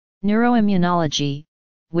Neuroimmunology,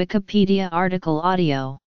 Wikipedia article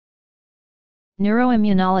audio.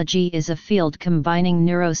 Neuroimmunology is a field combining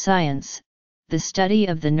neuroscience, the study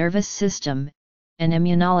of the nervous system, and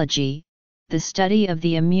immunology, the study of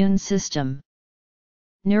the immune system.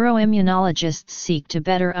 Neuroimmunologists seek to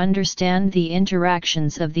better understand the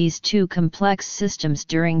interactions of these two complex systems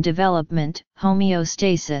during development,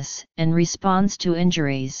 homeostasis, and response to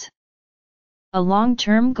injuries. A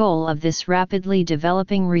long-term goal of this rapidly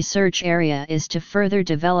developing research area is to further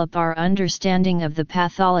develop our understanding of the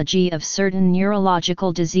pathology of certain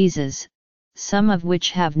neurological diseases, some of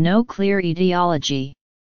which have no clear etiology.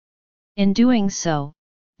 In doing so,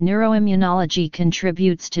 neuroimmunology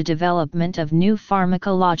contributes to development of new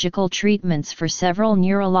pharmacological treatments for several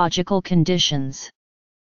neurological conditions.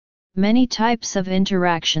 Many types of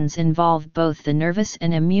interactions involve both the nervous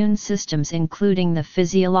and immune systems, including the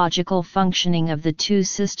physiological functioning of the two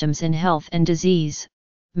systems in health and disease,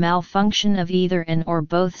 malfunction of either and or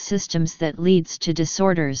both systems that leads to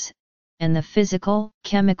disorders, and the physical,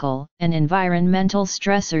 chemical, and environmental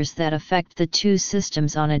stressors that affect the two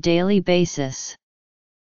systems on a daily basis.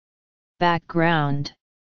 Background.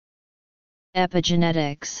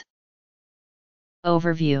 Epigenetics.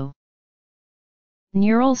 Overview.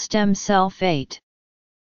 Neural stem cell fate.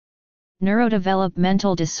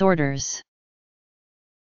 Neurodevelopmental disorders.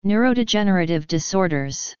 Neurodegenerative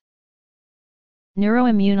disorders.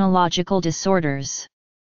 Neuroimmunological disorders.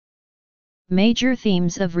 Major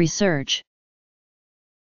themes of research.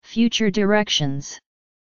 Future directions.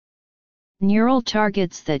 Neural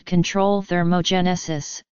targets that control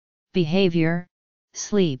thermogenesis, behavior,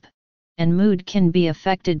 sleep, and mood can be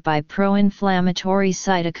affected by pro-inflammatory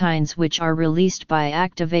cytokines which are released by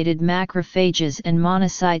activated macrophages and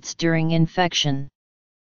monocytes during infection.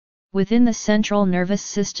 Within the central nervous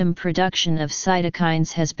system, production of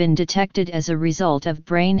cytokines has been detected as a result of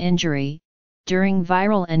brain injury, during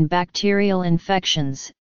viral and bacterial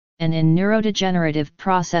infections, and in neurodegenerative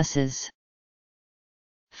processes.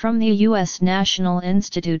 From the U.S. National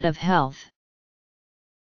Institute of Health.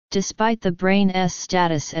 Despite the brain's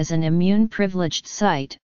status as an immune-privileged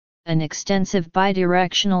site, an extensive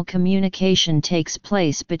bidirectional communication takes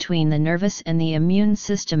place between the nervous and the immune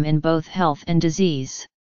system in both health and disease.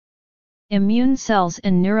 Immune cells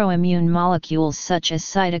and neuroimmune molecules such as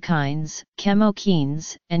cytokines,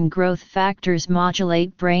 chemokines, and growth factors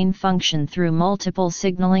modulate brain function through multiple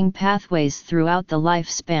signaling pathways throughout the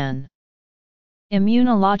lifespan.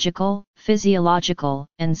 Immunological, physiological,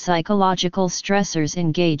 and psychological stressors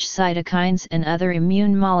engage cytokines and other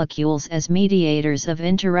immune molecules as mediators of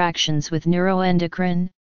interactions with neuroendocrine,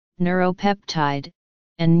 neuropeptide,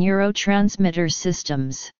 and neurotransmitter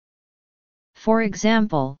systems. For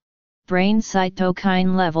example, brain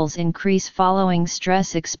cytokine levels increase following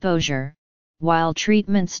stress exposure, while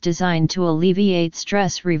treatments designed to alleviate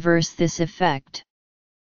stress reverse this effect.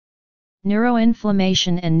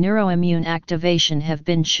 Neuroinflammation and neuroimmune activation have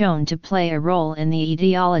been shown to play a role in the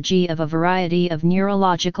etiology of a variety of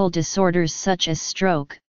neurological disorders such as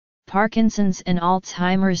stroke, Parkinson's and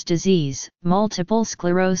Alzheimer's disease, multiple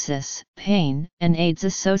sclerosis, pain, and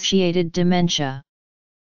AIDS-associated dementia.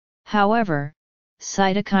 However,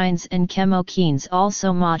 cytokines and chemokines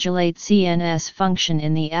also modulate CNS function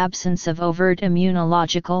in the absence of overt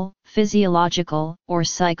immunological, physiological, or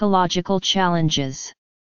psychological challenges.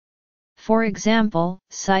 For example,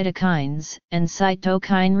 cytokines and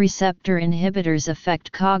cytokine receptor inhibitors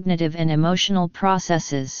affect cognitive and emotional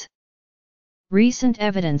processes. Recent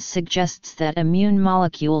evidence suggests that immune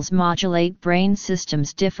molecules modulate brain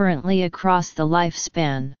systems differently across the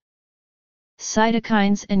lifespan.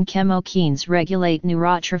 Cytokines and chemokines regulate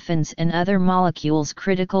neurotrophins and other molecules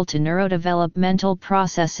critical to neurodevelopmental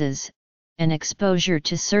processes, and exposure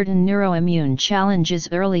to certain neuroimmune challenges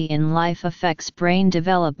early in life affects brain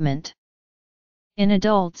development. In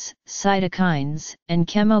adults, cytokines and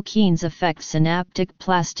chemokines affect synaptic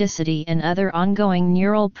plasticity and other ongoing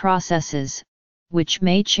neural processes, which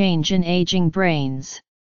may change in aging brains.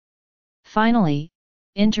 Finally,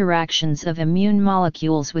 interactions of immune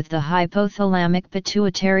molecules with the hypothalamic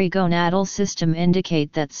pituitary gonadal system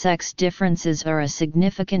indicate that sex differences are a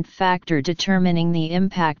significant factor determining the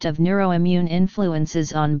impact of neuroimmune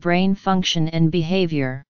influences on brain function and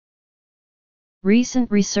behavior. Recent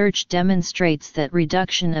research demonstrates that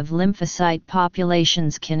reduction of lymphocyte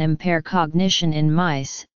populations can impair cognition in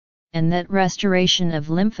mice, and that restoration of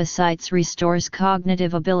lymphocytes restores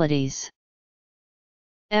cognitive abilities.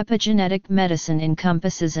 Epigenetic medicine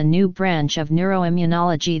encompasses a new branch of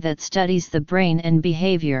neuroimmunology that studies the brain and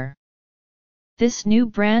behavior. This new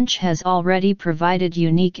branch has already provided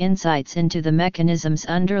unique insights into the mechanisms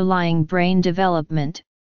underlying brain development,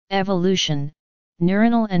 evolution,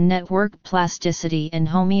 neuronal and network plasticity and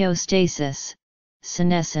homeostasis,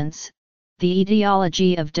 senescence, the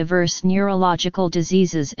etiology of diverse neurological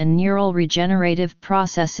diseases and neural regenerative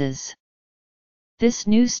processes. This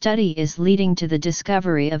new study is leading to the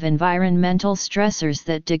discovery of environmental stressors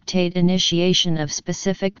that dictate initiation of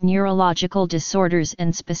specific neurological disorders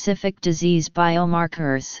and specific disease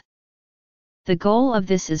biomarkers. The goal of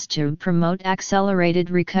this is to promote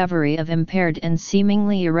accelerated recovery of impaired and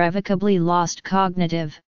seemingly irrevocably lost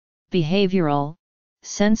cognitive, behavioral,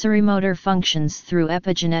 sensorimotor functions through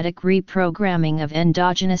epigenetic reprogramming of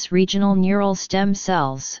endogenous regional neural stem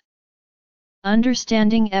cells.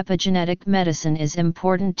 Understanding epigenetic medicine is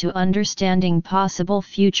important to understanding possible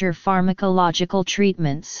future pharmacological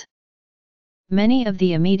treatments. Many of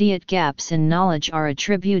the immediate gaps in knowledge are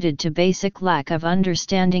attributed to basic lack of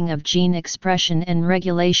understanding of gene expression and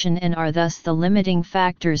regulation and are thus the limiting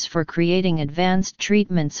factors for creating advanced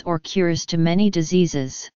treatments or cures to many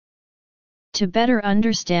diseases. To better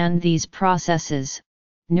understand these processes,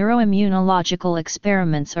 neuroimmunological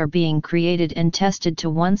experiments are being created and tested to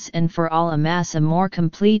once and for all amass a more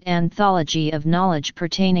complete anthology of knowledge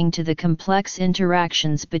pertaining to the complex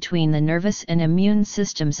interactions between the nervous and immune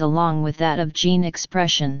systems along with that of gene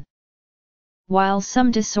expression. While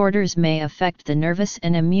some disorders may affect the nervous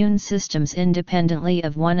and immune systems independently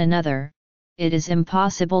of one another, it is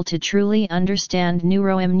impossible to truly understand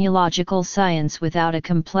neuroimmunological science without a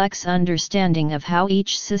complex understanding of how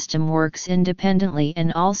each system works independently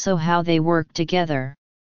and also how they work together.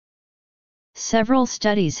 Several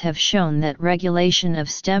studies have shown that regulation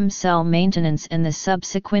of stem cell maintenance and the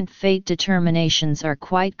subsequent fate determinations are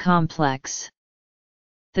quite complex.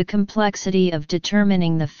 The complexity of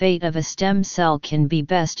determining the fate of a stem cell can be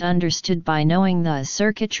best understood by knowing the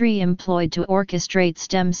circuitry employed to orchestrate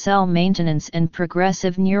stem cell maintenance and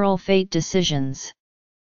progressive neural fate decisions.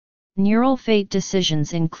 Neural fate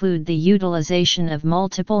decisions include the utilization of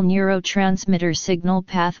multiple neurotransmitter signal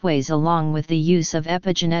pathways along with the use of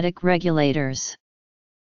epigenetic regulators.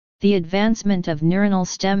 The advancement of neuronal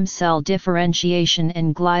stem cell differentiation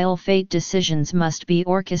and glial fate decisions must be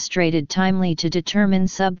orchestrated timely to determine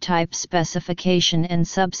subtype specification and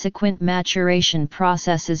subsequent maturation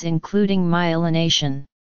processes including myelination.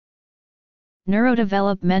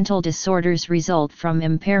 Neurodevelopmental disorders result from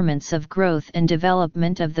impairments of growth and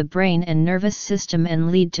development of the brain and nervous system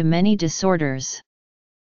and lead to many disorders.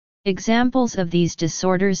 Examples of these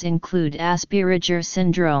disorders include Asperger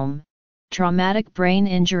syndrome, traumatic brain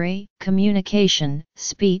injury, communication,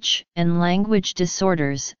 speech, and language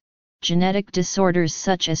disorders, genetic disorders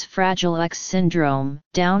such as Fragile X syndrome,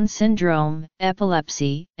 Down syndrome,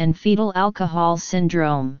 epilepsy, and fetal alcohol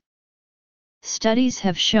syndrome. Studies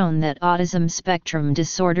have shown that autism spectrum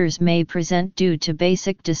disorders may present due to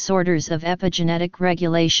basic disorders of epigenetic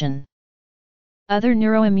regulation. Other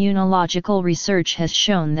neuroimmunological research has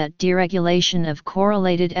shown that deregulation of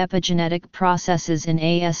correlated epigenetic processes in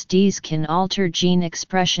ASDs can alter gene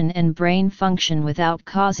expression and brain function without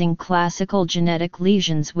causing classical genetic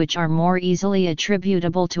lesions which are more easily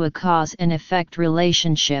attributable to a cause and effect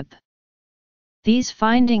relationship. These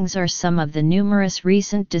findings are some of the numerous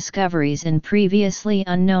recent discoveries in previously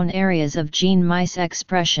unknown areas of gene mice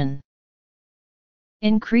expression.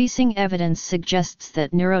 Increasing evidence suggests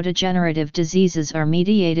that neurodegenerative diseases are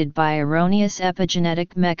mediated by erroneous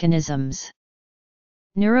epigenetic mechanisms.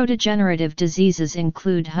 Neurodegenerative diseases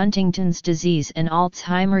include Huntington's disease and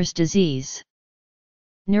Alzheimer's disease.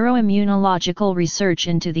 Neuroimmunological research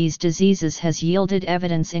into these diseases has yielded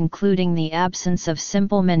evidence including the absence of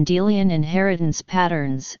simple Mendelian inheritance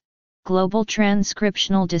patterns, global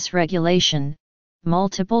transcriptional dysregulation,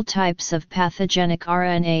 multiple types of pathogenic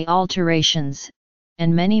RNA alterations,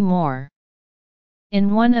 and many more.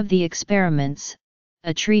 In one of the experiments,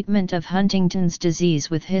 a treatment of Huntington's disease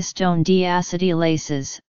with histone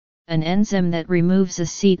deacetylases, an enzyme that removes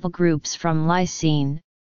acetyl groups from lysine,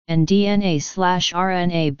 and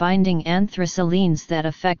DNA/RNA binding anthracyclines that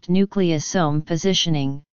affect nucleosome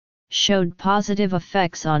positioning, showed positive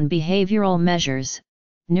effects on behavioral measures,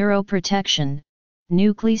 neuroprotection,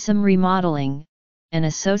 nucleosome remodeling, and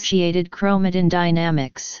associated chromatin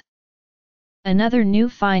dynamics. Another new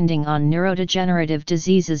finding on neurodegenerative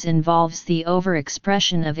diseases involves the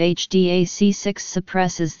overexpression of HDAC6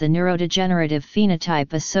 suppresses the neurodegenerative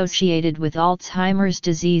phenotype associated with Alzheimer's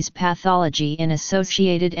disease pathology in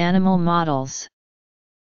associated animal models.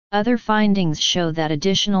 Other findings show that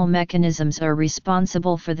additional mechanisms are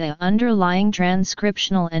responsible for the underlying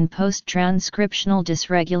transcriptional and post-transcriptional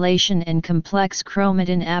dysregulation and complex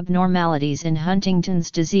chromatin abnormalities in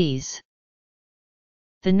Huntington's disease.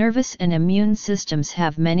 The nervous and immune systems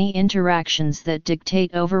have many interactions that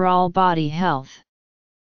dictate overall body health.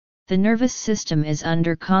 The nervous system is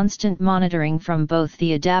under constant monitoring from both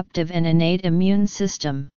the adaptive and innate immune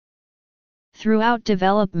system. Throughout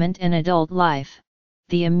development and adult life,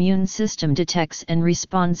 the immune system detects and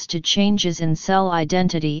responds to changes in cell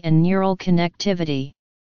identity and neural connectivity.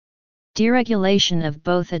 Deregulation of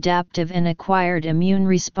both adaptive and acquired immune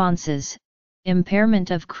responses,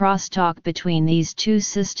 impairment of crosstalk between these two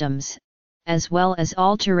systems, as well as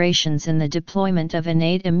alterations in the deployment of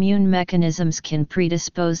innate immune mechanisms can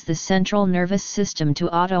predispose the central nervous system to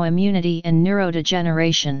autoimmunity and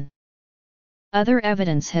neurodegeneration. Other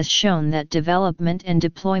evidence has shown that development and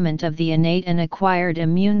deployment of the innate and acquired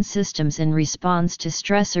immune systems in response to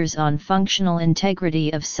stressors on functional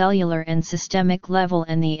integrity of cellular and systemic level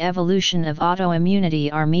and the evolution of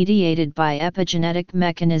autoimmunity are mediated by epigenetic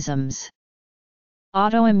mechanisms.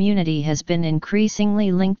 Autoimmunity has been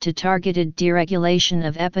increasingly linked to targeted deregulation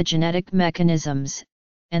of epigenetic mechanisms,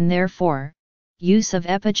 and therefore, use of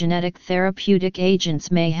epigenetic therapeutic agents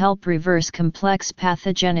may help reverse complex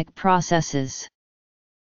pathogenic processes.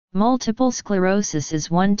 Multiple sclerosis is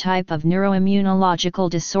one type of neuroimmunological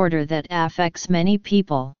disorder that affects many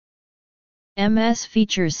people. MS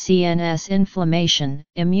features CNS inflammation,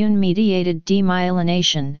 immune-mediated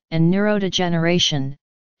demyelination, and neurodegeneration,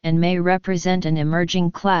 and may represent an emerging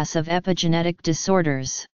class of epigenetic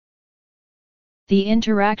disorders. The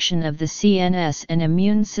interaction of the CNS and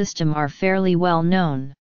immune system are fairly well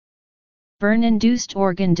known. Burn-induced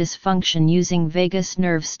organ dysfunction using vagus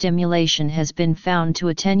nerve stimulation has been found to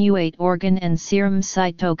attenuate organ and serum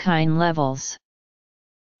cytokine levels.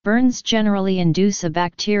 Burns generally induce a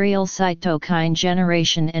bacterial cytokine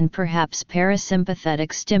generation, and perhaps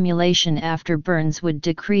parasympathetic stimulation after burns would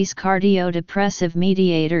decrease cardiodepressive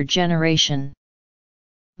mediator generation.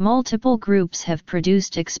 Multiple groups have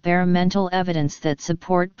produced experimental evidence that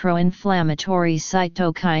support pro-inflammatory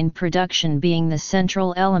cytokine production being the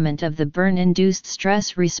central element of the burn-induced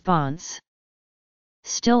stress response.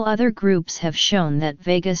 Still, other groups have shown that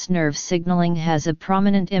vagus nerve signaling has a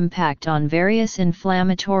prominent impact on various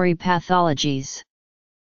inflammatory pathologies.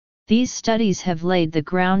 These studies have laid the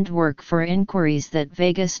groundwork for inquiries that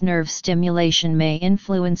vagus nerve stimulation may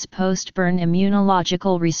influence post-burn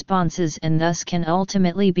immunological responses and thus can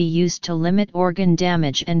ultimately be used to limit organ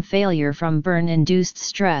damage and failure from burn-induced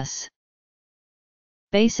stress.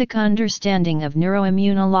 Basic understanding of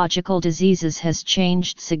neuroimmunological diseases has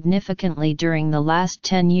changed significantly during the last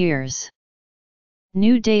 10 years.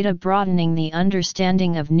 New data broadening the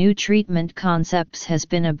understanding of new treatment concepts has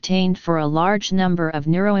been obtained for a large number of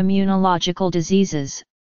neuroimmunological diseases,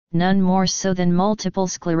 none more so than multiple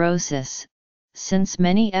sclerosis, since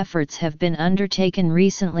many efforts have been undertaken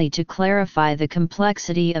recently to clarify the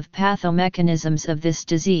complexity of pathomechanisms of this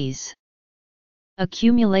disease.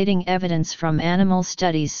 Accumulating evidence from animal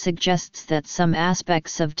studies suggests that some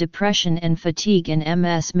aspects of depression and fatigue in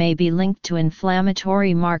MS may be linked to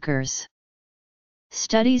inflammatory markers.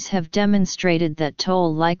 Studies have demonstrated that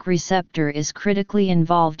Toll-like receptor is critically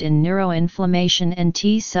involved in neuroinflammation and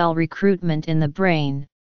T-cell recruitment in the brain,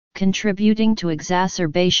 contributing to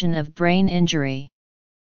exacerbation of brain injury.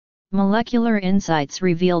 Molecular insights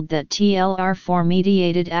revealed that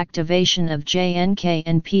TLR4-mediated activation of JNK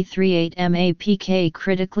and P38MAPK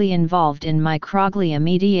critically involved in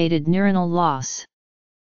microglia-mediated neuronal loss.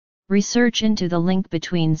 Research into the link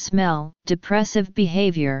between smell, depressive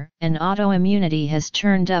behavior, and autoimmunity has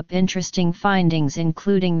turned up interesting findings,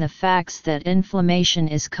 including the facts that inflammation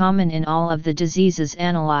is common in all of the diseases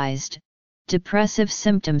analyzed. Depressive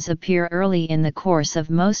symptoms appear early in the course of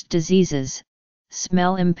most diseases.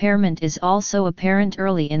 Smell impairment is also apparent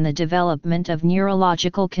early in the development of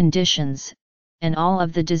neurological conditions, and all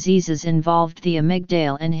of the diseases involved the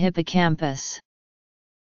amygdala and hippocampus.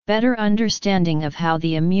 Better understanding of how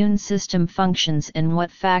the immune system functions and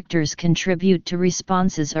what factors contribute to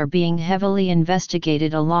responses are being heavily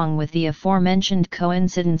investigated along with the aforementioned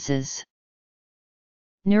coincidences.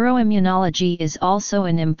 Neuroimmunology is also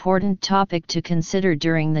an important topic to consider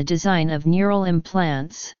during the design of neural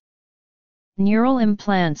implants. Neural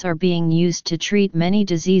implants are being used to treat many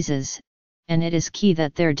diseases, and it is key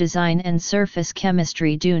that their design and surface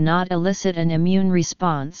chemistry do not elicit an immune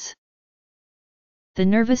response. The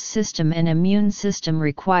nervous system and immune system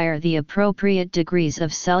require the appropriate degrees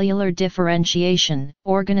of cellular differentiation,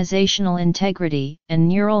 organizational integrity, and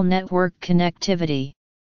neural network connectivity.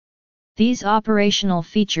 These operational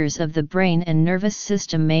features of the brain and nervous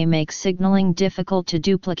system may make signaling difficult to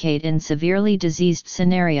duplicate in severely diseased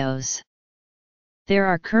scenarios. There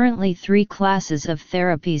are currently 3 classes of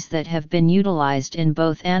therapies that have been utilized in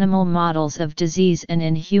both animal models of disease and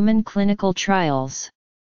in human clinical trials.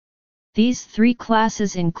 These 3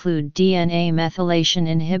 classes include DNA methylation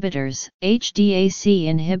inhibitors, HDAC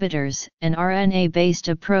inhibitors, and RNA-based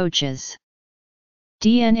approaches.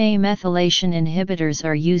 DNA methylation inhibitors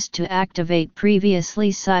are used to activate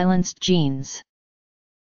previously silenced genes.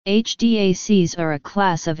 HDACs are a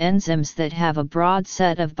class of enzymes that have a broad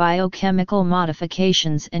set of biochemical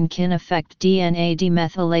modifications and can affect DNA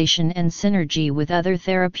demethylation and synergy with other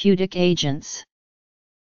therapeutic agents.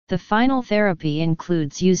 The final therapy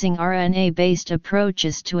includes using RNA-based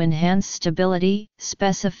approaches to enhance stability,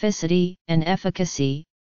 specificity, and efficacy,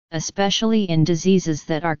 especially in diseases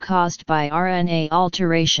that are caused by RNA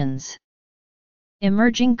alterations.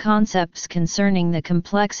 Emerging concepts concerning the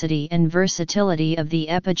complexity and versatility of the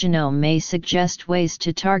epigenome may suggest ways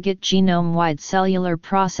to target genome-wide cellular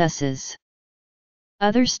processes.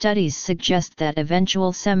 Other studies suggest that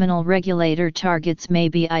eventual seminal regulator targets may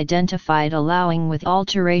be identified, allowing with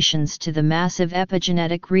alterations to the massive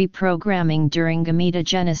epigenetic reprogramming during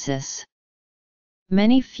gametogenesis.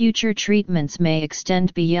 Many future treatments may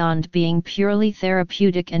extend beyond being purely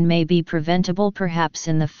therapeutic and may be preventable, perhaps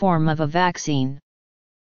in the form of a vaccine.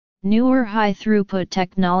 Newer high-throughput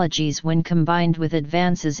technologies, when combined with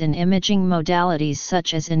advances in imaging modalities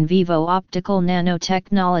such as in vivo optical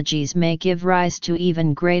nanotechnologies, may give rise to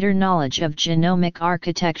even greater knowledge of genomic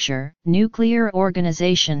architecture, nuclear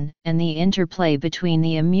organization, and the interplay between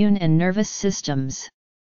the immune and nervous systems.